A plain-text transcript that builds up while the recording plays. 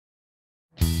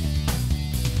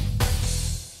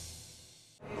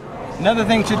Another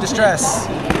thing to distress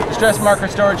marker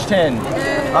storage tin.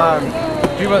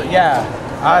 Yeah,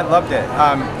 I loved it.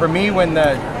 For me, when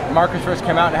the markers first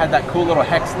came out, it had that cool little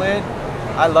hex lid.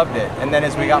 I loved it. And then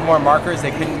as we got more markers,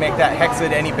 they couldn't make that hex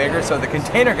lid any bigger, so the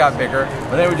container got bigger,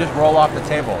 but they would just roll off the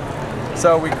table.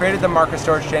 So we created the marker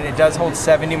storage tin. It does hold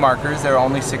 70 markers. There are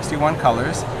only 61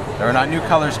 colors. There are not new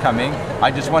colors coming. I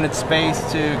just wanted space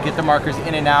to get the markers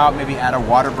in and out, maybe add a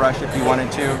water brush if you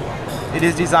wanted to. It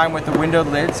is designed with a windowed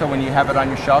lid, so when you have it on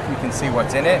your shelf, you can see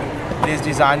what's in it. It is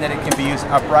designed that it can be used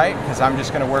upright, because I'm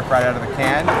just going to work right out of the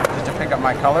can just to pick up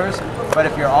my colors. But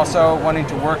if you're also wanting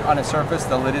to work on a surface,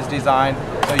 the lid is designed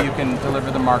so you can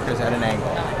deliver the markers at an angle.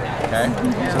 Okay?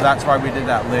 So that's why we did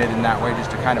that lid in that way,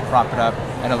 just to kind of prop it up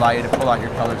and allow you to pull out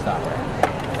your colors that way.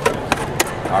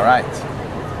 All right.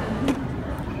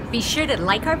 Be sure to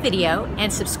like our video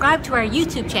and subscribe to our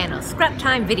YouTube channel, Scrap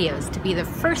Time Videos, to be the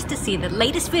first to see the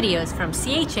latest videos from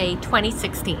CHA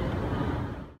 2016.